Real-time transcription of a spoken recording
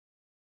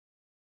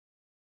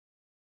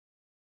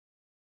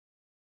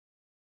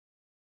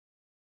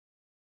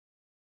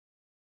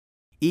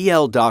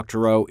E.L.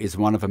 Doctorow is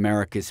one of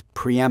America's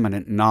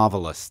preeminent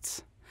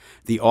novelists,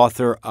 the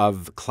author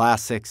of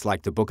classics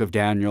like The Book of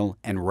Daniel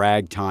and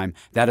Ragtime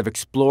that have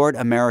explored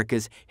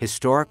America's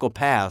historical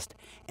past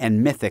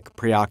and mythic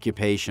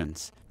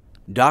preoccupations.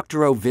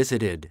 Doctorow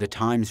visited the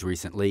Times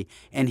recently,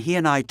 and he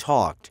and I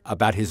talked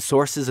about his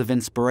sources of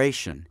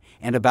inspiration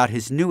and about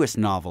his newest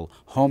novel,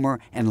 Homer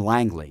and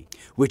Langley,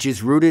 which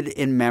is rooted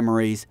in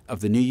memories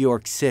of the New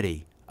York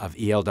City of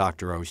E.L.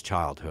 Doctorow's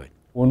childhood.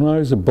 When I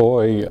was a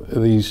boy,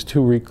 these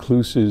two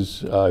recluses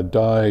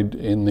died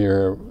in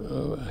their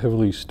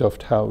heavily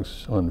stuffed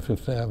house on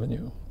Fifth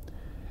Avenue.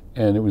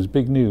 And it was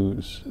big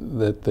news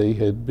that they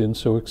had been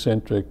so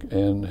eccentric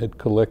and had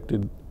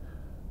collected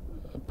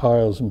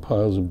piles and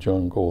piles of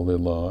junk all their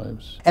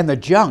lives. And the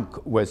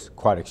junk was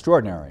quite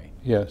extraordinary.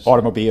 Yes.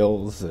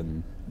 Automobiles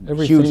and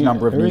huge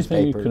number of newspapers.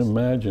 Everything you can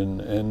imagine,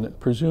 and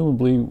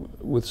presumably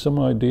with some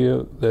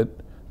idea that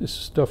this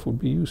stuff would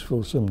be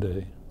useful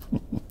someday.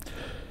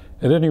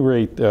 At any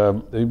rate,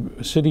 the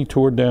city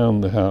tore down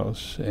the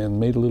house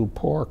and made a little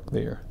park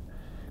there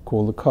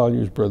called the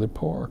Collier's Brother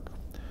Park.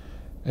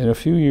 And a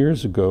few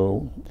years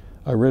ago,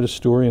 I read a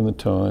story in the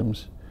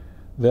Times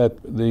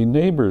that the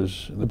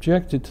neighbors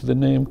objected to the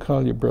name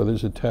Collyer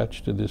Brothers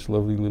attached to this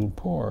lovely little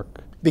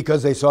park.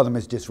 Because they saw them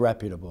as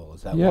disreputable,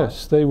 is that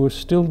Yes, they were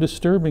still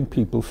disturbing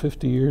people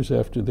 50 years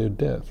after their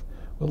death.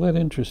 Well, that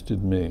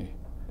interested me.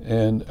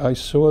 And I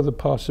saw the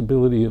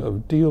possibility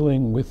of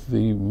dealing with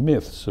the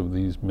myths of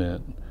these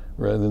men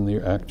rather than the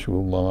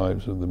actual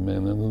lives of the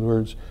men. In other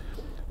words,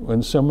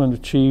 when someone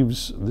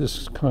achieves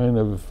this kind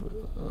of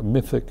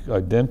mythic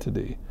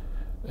identity,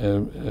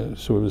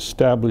 sort of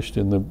established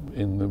in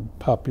the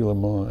popular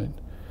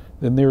mind,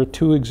 then there are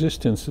two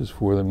existences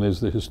for them. There's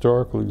the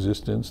historical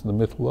existence and the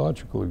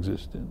mythological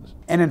existence.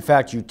 And in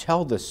fact, you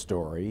tell this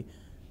story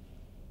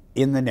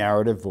in the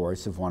narrative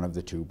voice of one of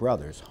the two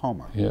brothers,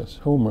 Homer. Yes,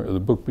 Homer. The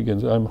book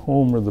begins, I'm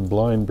Homer, the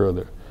blind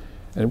brother.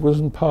 And it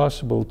wasn't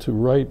possible to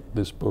write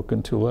this book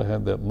until I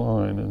had that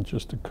line, and it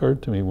just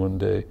occurred to me one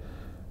day,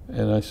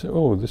 and I said,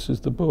 oh, this is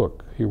the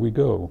book, here we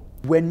go.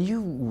 When you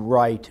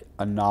write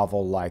a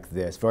novel like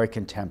this, very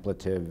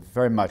contemplative,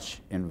 very much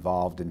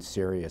involved in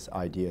serious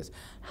ideas,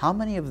 how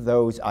many of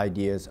those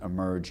ideas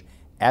emerge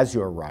as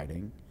you're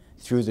writing,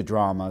 through the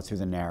drama, through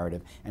the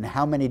narrative, and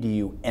how many do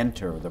you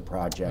enter the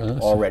project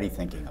already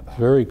thinking about?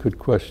 Very good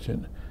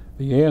question.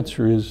 The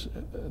answer is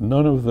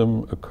none of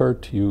them occur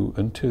to you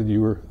until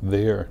you're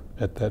there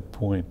at that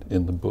point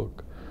in the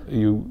book.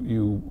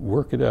 You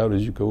work it out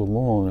as you go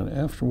along, and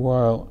after a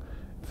while,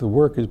 if the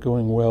work is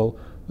going well,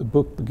 the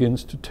book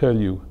begins to tell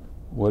you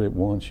what it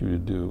wants you to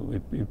do.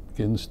 It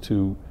begins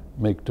to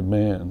make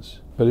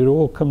demands. But it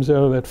all comes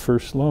out of that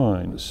first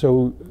line.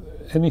 So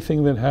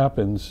anything that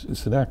happens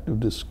is an act of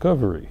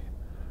discovery,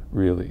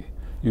 really.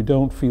 You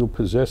don't feel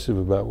possessive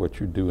about what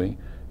you're doing.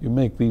 You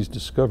make these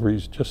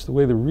discoveries just the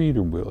way the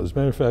reader will. As a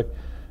matter of fact,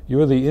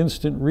 you're the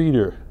instant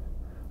reader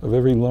of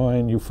every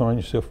line you find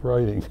yourself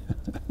writing.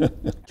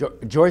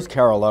 Joyce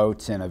Carol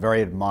Oates, in a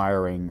very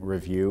admiring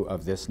review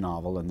of this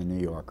novel in The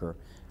New Yorker,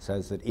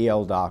 says that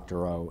E.L.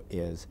 Doctorow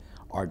is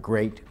our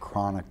great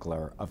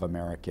chronicler of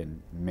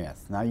American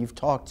myth. Now, you've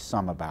talked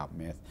some about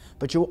myth,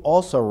 but you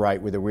also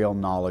write with a real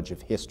knowledge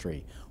of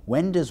history.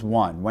 When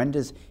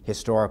does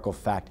historical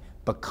fact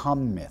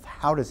become myth?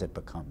 How does it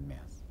become myth?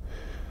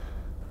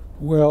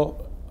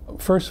 Well,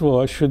 first of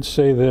all, I should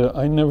say that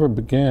I never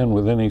began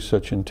with any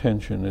such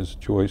intention as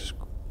Joyce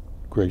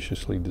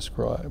graciously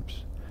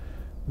describes.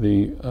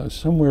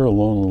 Somewhere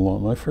along the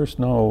line, my first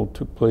novel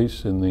took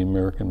place in the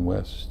American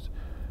West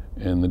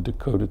and the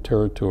Dakota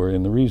Territory,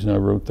 and the reason I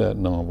wrote that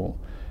novel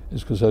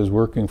is because I was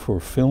working for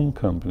a film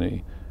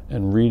company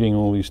and reading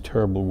all these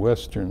terrible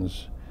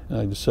westerns, and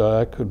I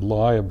decided I could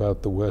lie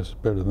about the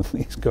West better than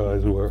these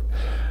guys were.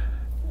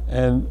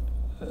 And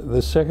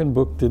the second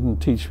book didn't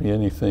teach me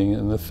anything,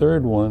 and the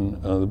third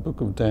one, the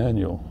Book of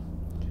Daniel,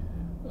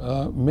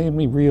 made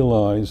me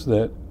realize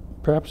that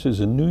perhaps as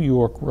a New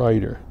York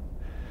writer,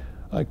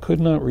 I could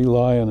not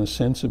rely on a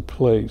sense of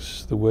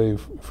place the way,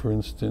 for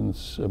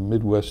instance, a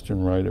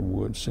Midwestern writer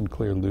would,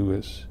 Sinclair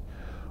Lewis,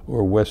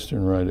 or a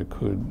Western writer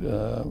could,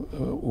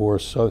 or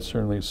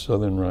certainly a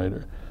Southern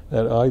writer.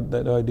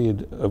 That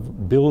idea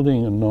of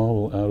building a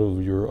novel out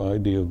of your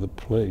idea of the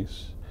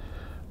place.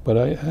 But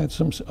I had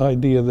some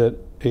idea that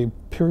a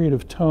period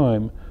of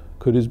time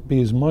could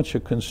be as much a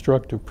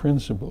constructive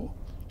principle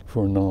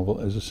for a novel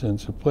as a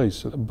sense of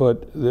place.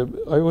 But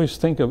I always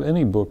think of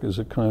any book as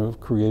a kind of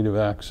creative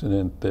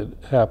accident that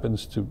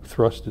happens to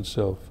thrust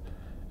itself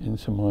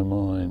into my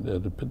mind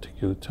at a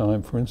particular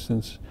time. For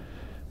instance,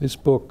 this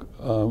book,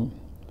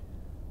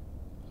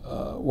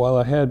 while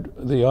I had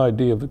the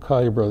idea of the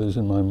Collyer brothers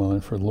in my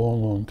mind for a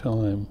long, long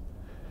time,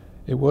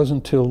 it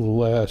wasn't until the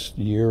last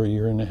year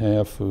and a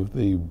half of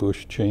the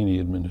Bush-Cheney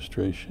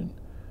administration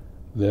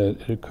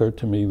that it occurred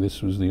to me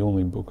this was the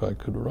only book I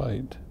could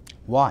write.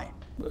 Why?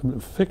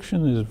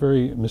 Fiction is a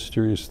very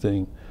mysterious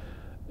thing.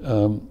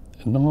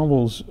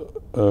 Novels,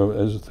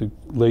 as the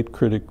late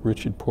critic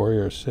Richard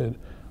Poirier said,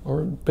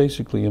 are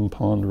basically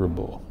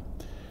imponderable.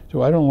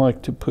 So I don't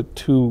like to put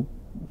too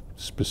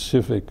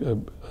specific a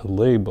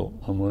label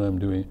on what I'm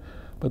doing.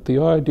 But the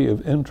idea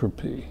of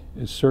entropy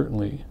is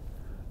certainly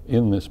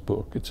in this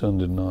book. It's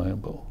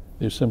undeniable.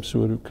 There's some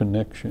sort of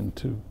connection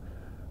to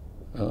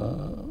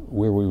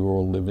where we were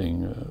all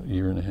living a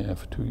year and a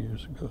half, 2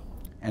 years ago.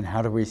 And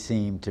how do we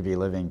seem to be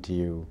living to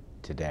you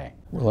today?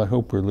 Well, I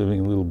hope we're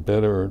living a little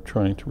better, or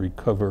trying to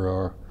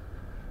recover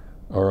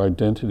our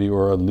identity,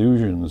 or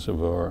illusions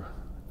of our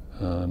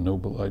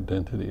noble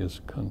identity as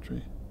a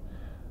country.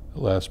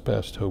 The last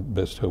best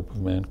hope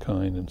of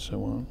mankind, and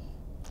so on.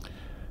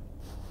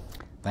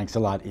 Thanks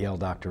a lot, E.L.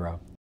 Doctorow.